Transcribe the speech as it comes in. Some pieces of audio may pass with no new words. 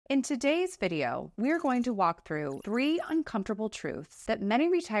In today's video, we are going to walk through 3 uncomfortable truths that many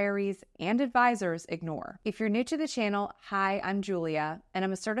retirees and advisors ignore. If you're new to the channel, hi, I'm Julia, and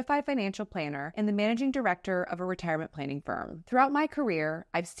I'm a certified financial planner and the managing director of a retirement planning firm. Throughout my career,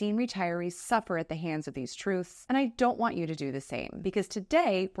 I've seen retirees suffer at the hands of these truths, and I don't want you to do the same, because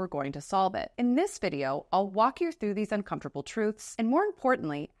today we're going to solve it. In this video, I'll walk you through these uncomfortable truths, and more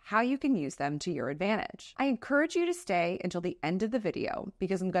importantly, how you can use them to your advantage. I encourage you to stay until the end of the video,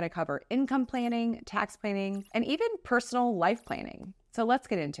 because I'm going to cover income planning, tax planning, and even personal life planning. So let's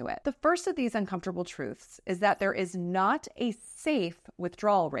get into it. The first of these uncomfortable truths is that there is not a safe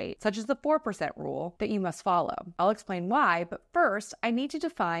withdrawal rate, such as the 4% rule, that you must follow. I'll explain why, but first, I need to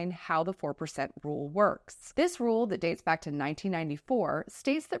define how the 4% rule works. This rule that dates back to 1994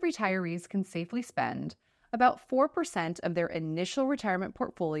 states that retirees can safely spend about 4% of their initial retirement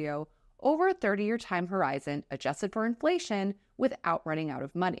portfolio over a 30-year time horizon adjusted for inflation without running out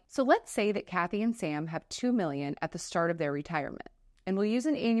of money. So let's say that Kathy and Sam have $2 million at the start of their retirement, and we'll use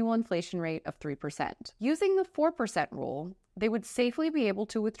an annual inflation rate of 3%. Using the 4% rule, they would safely be able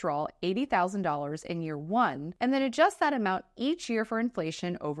to withdraw $80,000 in year 1 and then adjust that amount each year for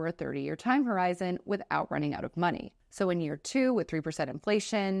inflation over a 30-year time horizon without running out of money. So in year 2, with 3%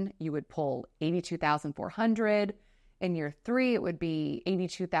 inflation, you would pull $82,400. In year 3, it would be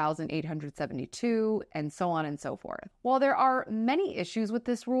 $82,872, and so on and so forth. While there are many issues with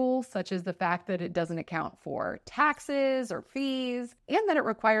this rule, such as the fact that it doesn't account for taxes or fees, and that it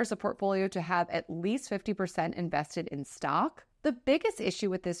requires a portfolio to have at least 50% invested in stock, the biggest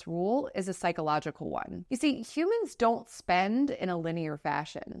issue with this rule is a psychological one. You see, humans don't spend in a linear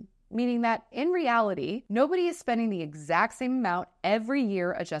fashion, meaning that in reality, nobody is spending the exact same amount every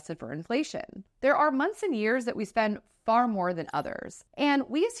year adjusted for inflation. There are months and years that we spend far more than others, and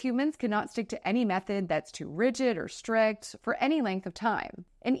we as humans cannot stick to any method that's too rigid or strict for any length of time.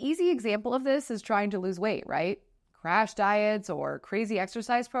 An easy example of this is trying to lose weight, right? Crash diets or crazy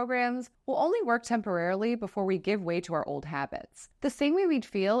exercise programs will only work temporarily before we give way to our old habits. The same way we'd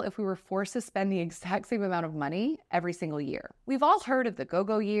feel if we were forced to spend the exact same amount of money every single year. We've all heard of the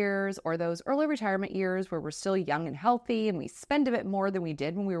go-go years or those early retirement years where we're still young and healthy and we spend a bit more than we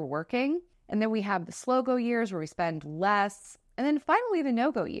did when we were working. And then we have the slow-go years where we spend less. And then finally, the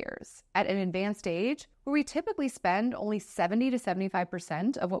no-go years at an advanced age where we typically spend only 70 to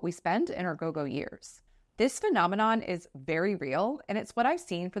 75% of what we spend in our go-go years. This phenomenon is very real, and it's what I've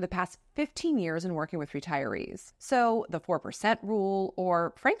seen for the past 15 years in working with retirees. So the 4% rule,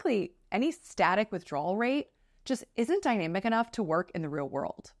 or frankly, any static withdrawal rate, just isn't dynamic enough to work in the real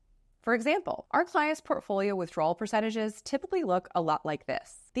world. For example, our clients' portfolio withdrawal percentages typically look a lot like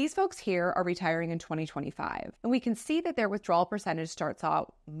this. These folks here are retiring in 2025, and we can see that their withdrawal percentage starts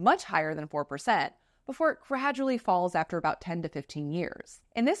out much higher than 4%, before it gradually falls after about 10 to 15 years.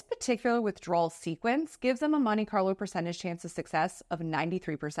 And this particular withdrawal sequence gives them a Monte Carlo percentage chance of success of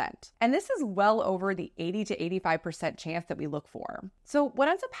 93%. And this is well over the 80 to 85% chance that we look for. So what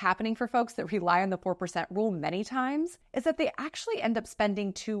ends up happening for folks that rely on the 4% rule many times is that they actually end up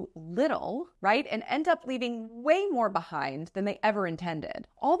spending too little, right? And end up leaving way more behind than they ever intended,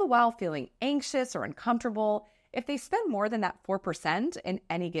 all the while feeling anxious or uncomfortable if they spend more than that 4% in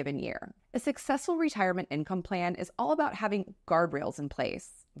any given year. A successful retirement income plan is all about having guardrails in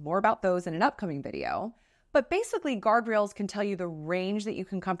place. More about those in an upcoming video. But basically, guardrails can tell you the range that you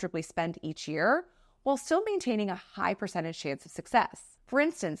can comfortably spend each year while still maintaining a high percentage chance of success. For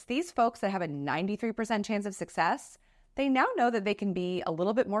instance, these folks that have a 93% chance of success, they now know that they can be a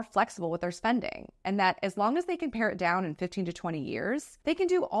little bit more flexible with their spending, and that as long as they can pare it down in 15 to 20 years, they can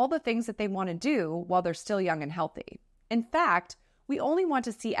do all the things that they want to do while they're still young and healthy. In fact, we only want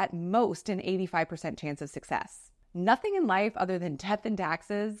to see at most an 85% chance of success. Nothing in life other than death and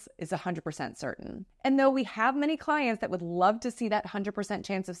taxes is 100% certain. And though we have many clients that would love to see that 100%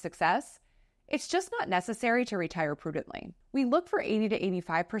 chance of success, it's just not necessary to retire prudently. We look for 80 to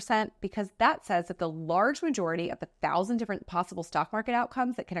 85% because that says that the large majority of the 1,000 different possible stock market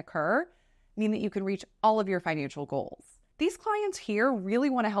outcomes that can occur mean that you can reach all of your financial goals. These clients here really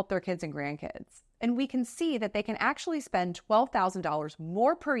want to help their kids and grandkids, and we can see that they can actually spend $12,000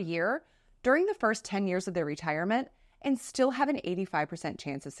 more per year during the first 10 years of their retirement and still have an 85%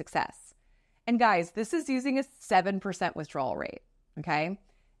 chance of success. And guys, this is using a 7% withdrawal rate, okay?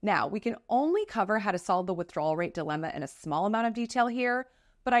 Now, we can only cover how to solve the withdrawal rate dilemma in a small amount of detail here,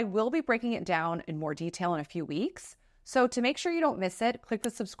 but I will be breaking it down in more detail in a few weeks. So to make sure you don't miss it, click the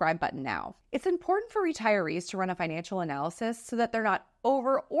subscribe button now. It's important for retirees to run a financial analysis so that they're not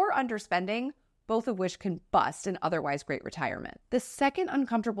over or underspending both of which can bust an otherwise great retirement. The second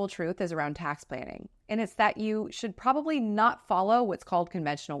uncomfortable truth is around tax planning, and it's that you should probably not follow what's called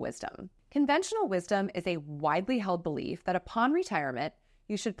conventional wisdom. Conventional wisdom is a widely held belief that upon retirement,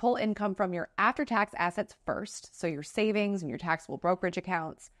 you should pull income from your after-tax assets first, so your savings and your taxable brokerage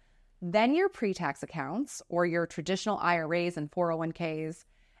accounts, then your pre-tax accounts, or your traditional IRAs and 401ks,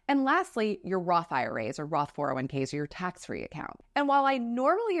 and lastly, your Roth IRAs or Roth 401ks or your tax-free account. And while I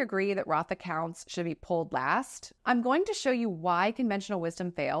normally agree that Roth accounts should be pulled last, I'm going to show you why conventional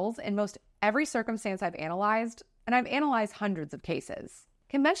wisdom fails in most every circumstance I've analyzed, and I've analyzed hundreds of cases.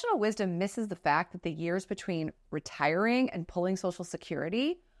 Conventional wisdom misses the fact that the years between retiring and pulling Social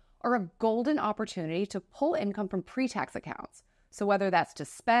Security are a golden opportunity to pull income from pre-tax accounts. So whether that's to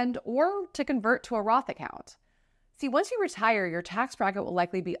spend or to convert to a Roth account. See, once you retire, your tax bracket will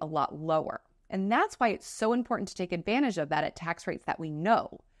likely be a lot lower. And that's why it's so important to take advantage of that at tax rates that we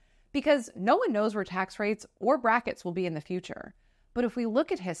know. Because no one knows where tax rates or brackets will be in the future. But if we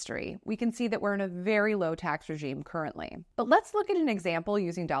look at history, we can see that we're in a very low tax regime currently. But let's look at an example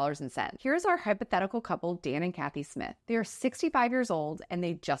using dollars and cents. Here's our hypothetical couple, Dan and Kathy Smith. They are 65 years old and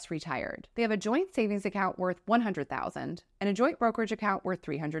they just retired. They have a joint savings account worth $100,000 and a joint brokerage account worth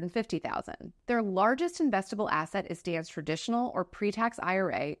 $350,000. Their largest investable asset is Dan's traditional or pre-tax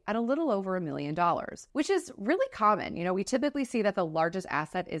IRA at a little over $1 million, which is really common. We typically see that the largest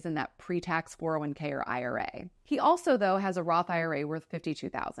asset is in that pre-tax 401k or IRA. He also, though, has a Roth IRA worth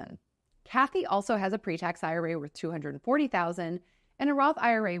 $52,000. Kathy also has a pre-tax IRA worth $240,000 and a Roth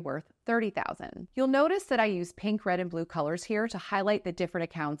IRA worth $30,000. You'll notice that I use pink, red, and blue colors here to highlight the different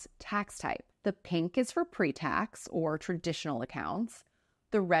accounts' tax type. The pink is for pre-tax or traditional accounts.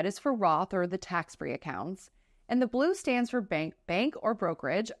 The red is for Roth or the tax-free accounts. And the blue stands for bank or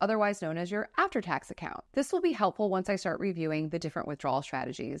brokerage, otherwise known as your after-tax account. This will be helpful once I start reviewing the different withdrawal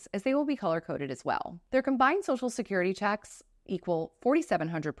strategies, as they will be color-coded as well. Their combined Social Security checks equal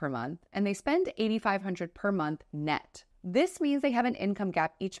 $4,700 per month, and they spend $8,500 per month net. This means they have an income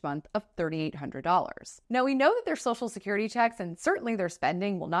gap each month of $3,800. Now, we know that their Social Security checks and certainly their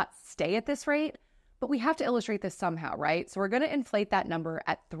spending will not stay at this rate, but we have to illustrate this somehow, right? So we're going to inflate that number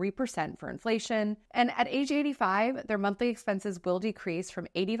at 3% for inflation. And at age 85, their monthly expenses will decrease from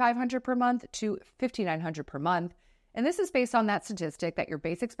 $8,500 per month to $5,900 per month. And this is based on that statistic that your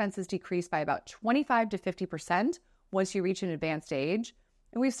base expenses decrease by about 25 to 50% once you reach an advanced age.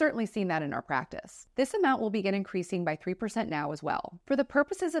 And we've certainly seen that in our practice. This amount will begin increasing by 3% now as well. For the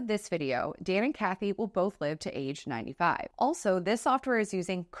purposes of this video, Dan and Kathy will both live to age 95. Also, this software is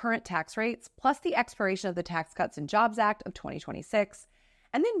using current tax rates plus the expiration of the Tax Cuts and Jobs Act of 2026,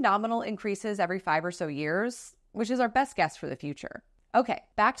 and then nominal increases every 5 or so years, which is our best guess for the future. Okay,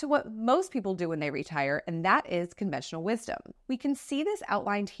 back to what most people do when they retire, and that is conventional wisdom. We can see this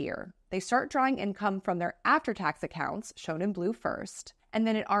outlined here. They start drawing income from their after-tax accounts, shown in blue first, and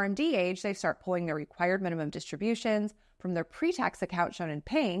then at RMD age, they start pulling their required minimum distributions from their pre-tax account, shown in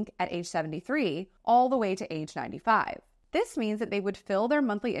pink, at age 73, all the way to age 95. This means that they would fill their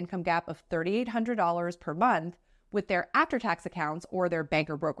monthly income gap of $3,800 per month with their after-tax accounts or their bank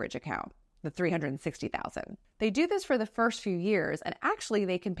or brokerage account, the $360,000. They do this for the first few years, and actually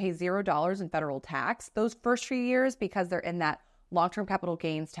they can pay $0 in federal tax those first few years because they're in that long-term capital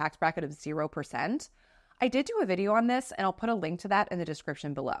gains tax bracket of 0%. I did do a video on this, and I'll put a link to that in the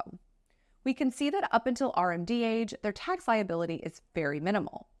description below. We can see that up until RMD age, their tax liability is very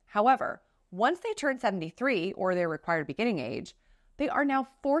minimal. However, once they turn 73 or their required beginning age, they are now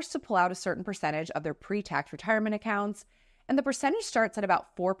forced to pull out a certain percentage of their pre-tax retirement accounts, and the percentage starts at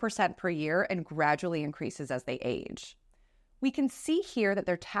about 4% per year and gradually increases as they age. We can see here that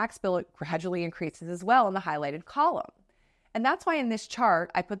their tax bill gradually increases as well in the highlighted column. And that's why in this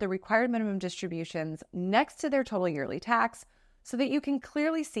chart, I put the required minimum distributions next to their total yearly tax so that you can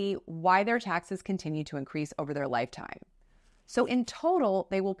clearly see why their taxes continue to increase over their lifetime. So in total,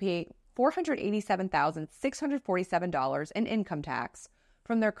 they will pay $487,647 in income tax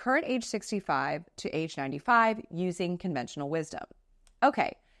from their current age 65 to age 95 using conventional wisdom.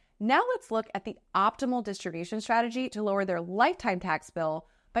 Okay, now let's look at the optimal distribution strategy to lower their lifetime tax bill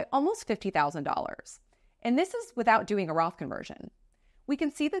by almost $50,000. And this is without doing a Roth conversion. We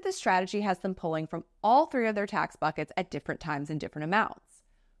can see that this strategy has them pulling from all 3 of their tax buckets at different times in different amounts.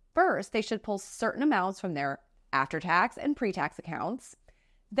 First, they should pull certain amounts from their after-tax and pre-tax accounts.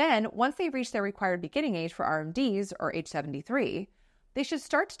 Then, once they reach their required beginning age for RMDs, or age 73, they should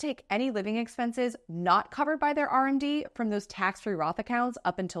start to take any living expenses not covered by their RMD from those tax-free Roth accounts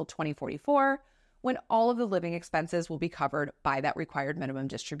up until 2044, when all of the living expenses will be covered by that required minimum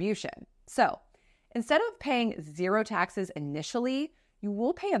distribution. So, instead of paying 0 taxes initially, you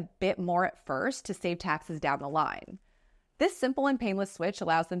will pay a bit more at first to save taxes down the line. This simple and painless switch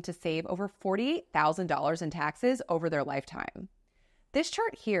allows them to save over $48,000 in taxes over their lifetime. This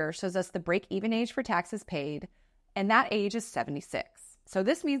chart here shows us the break-even age for taxes paid, and that age is 76. So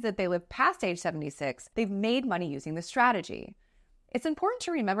this means that they live past age 76, they've made money using this strategy. It's important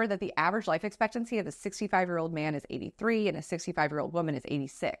to remember that the average life expectancy of a 65-year-old man is 83 and a 65-year-old woman is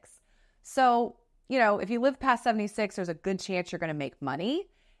 86. So, if you live past 76, there's a good chance you're going to make money.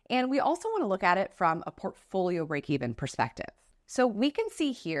 And we also want to look at it from a portfolio break-even perspective. So we can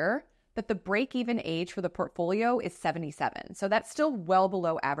see here that the break-even age for the portfolio is 77. So that's still well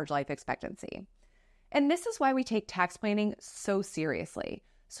below average life expectancy. And this is why we take tax planning so seriously.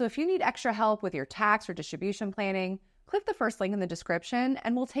 So if you need extra help with your tax or distribution planning, click the first link in the description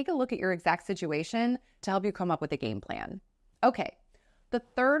and we'll take a look at your exact situation to help you come up with a game plan. Okay, the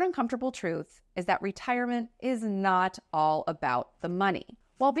third uncomfortable truth is that retirement is not all about the money.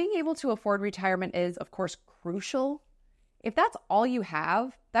 While being able to afford retirement is, of course, crucial, if that's all you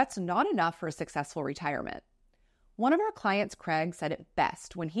have, that's not enough for a successful retirement. One of our clients, Craig, said it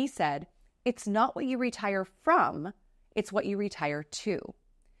best when he said, "It's not what you retire from, it's what you retire to."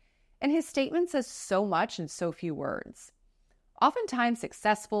 And his statement says so much in so few words. Oftentimes,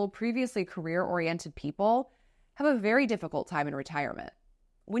 successful, previously career-oriented people have a very difficult time in retirement.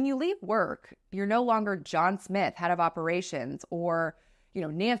 When you leave work, you're no longer John Smith, head of operations, or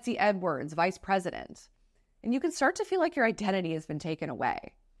Nancy Edwards, vice president. And you can start to feel like your identity has been taken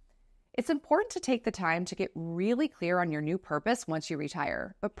away. It's important to take the time to get really clear on your new purpose once you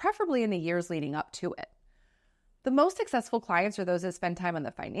retire, but preferably in the years leading up to it. The most successful clients are those that spend time on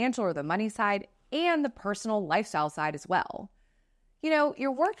the financial or the money side and the personal lifestyle side as well.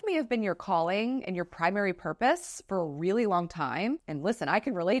 Your work may have been your calling and your primary purpose for a really long time. And listen, I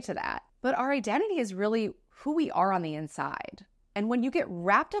can relate to that. But our identity is really who we are on the inside. And when you get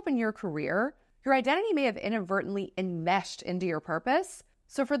wrapped up in your career, your identity may have inadvertently enmeshed into your purpose.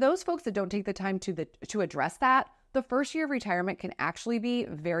 So for those folks that don't take the time to address that, the first year of retirement can actually be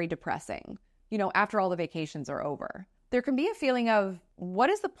very depressing, after all the vacations are over. There can be a feeling of, what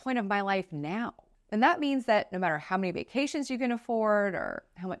is the point of my life now? And that means that no matter how many vacations you can afford or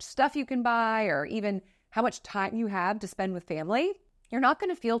how much stuff you can buy or even how much time you have to spend with family, you're not going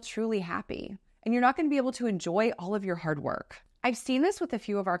to feel truly happy and you're not going to be able to enjoy all of your hard work. I've seen this with a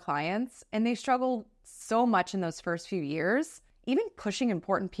few of our clients and they struggled so much in those first few years, even pushing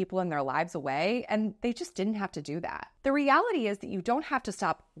important people in their lives away, and they just didn't have to do that. The reality is that you don't have to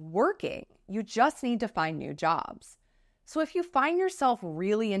stop working. You just need to find new jobs. So if you find yourself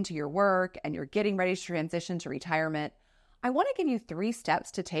really into your work and you're getting ready to transition to retirement, I want to give you 3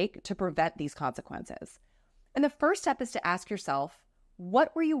 steps to take to prevent these consequences. And the first step is to ask yourself,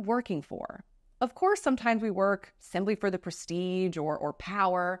 what were you working for? Of course, sometimes we work simply for the prestige or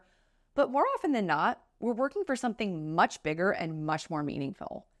power, but more often than not, we're working for something much bigger and much more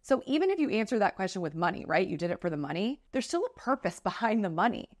meaningful. So even if you answer that question with money, right? You did it for the money, there's still a purpose behind the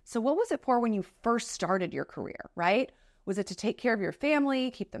money. So what was it for when you first started your career, right? Was it to take care of your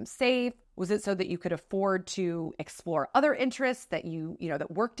family, keep them safe? Was it so that you could afford to explore other interests that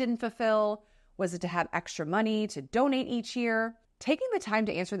that work didn't fulfill? Was it to have extra money to donate each year? Taking the time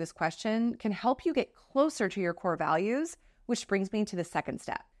to answer this question can help you get closer to your core values, which brings me to the second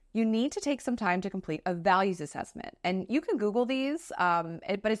step. You need to take some time to complete a values assessment. And you can Google these,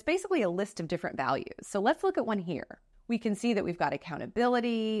 but it's basically a list of different values. So let's look at one here. We can see that we've got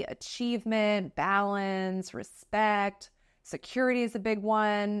accountability, achievement, balance, respect, security is a big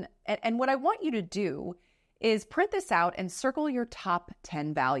one. And what I want you to do is print this out and circle your top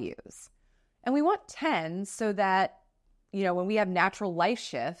 10 values. And we want 10 so that, when we have natural life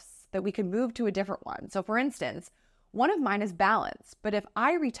shifts, that we can move to a different one. So for instance, one of mine is balance. But if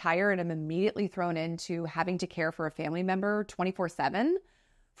I retire and I'm immediately thrown into having to care for a family member 24/7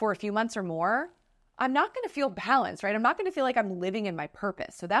 for a few months or more, I'm not going to feel balanced, right? I'm not going to feel like I'm living in my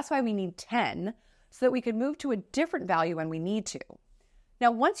purpose. So that's why we need 10 so that we can move to a different value when we need to.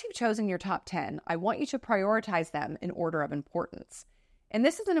 Now, once you've chosen your top 10, I want you to prioritize them in order of importance. And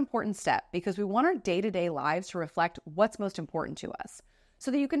this is an important step because we want our day-to-day lives to reflect what's most important to us so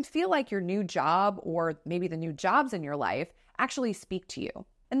that you can feel like your new job or maybe the new jobs in your life actually speak to you.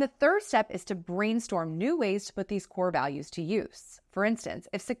 And the third step is to brainstorm new ways to put these core values to use. For instance,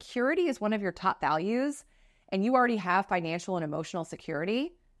 if security is one of your top values and you already have financial and emotional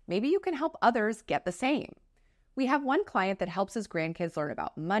security, maybe you can help others get the same. We have one client that helps his grandkids learn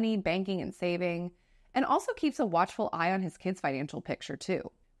about money, banking, and saving, and also keeps a watchful eye on his kids' financial picture too.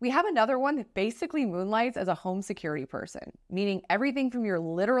 We have another one that basically moonlights as a home security person, meaning everything from your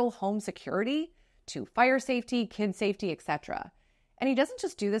literal home security to fire safety, kid safety, etc. And he doesn't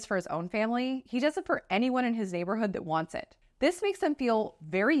just do this for his own family, he does it for anyone in his neighborhood that wants it. This makes him feel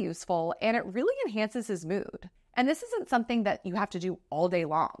very useful, and it really enhances his mood. And this isn't something that you have to do all day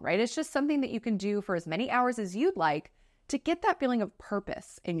long, right? It's just something that you can do for as many hours as you'd like to get that feeling of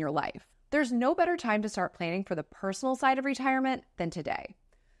purpose in your life. There's no better time to start planning for the personal side of retirement than today.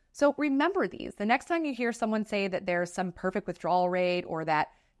 So remember these. The next time you hear someone say that there's some perfect withdrawal rate, or that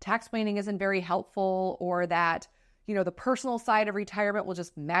tax planning isn't very helpful, or that, the personal side of retirement will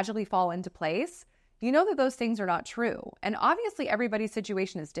just magically fall into place, you know that those things are not true. And obviously everybody's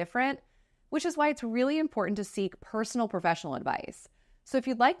situation is different, which is why it's really important to seek personal professional advice. So if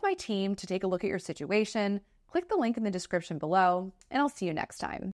you'd like my team to take a look at your situation, click the link in the description below, and I'll see you next time.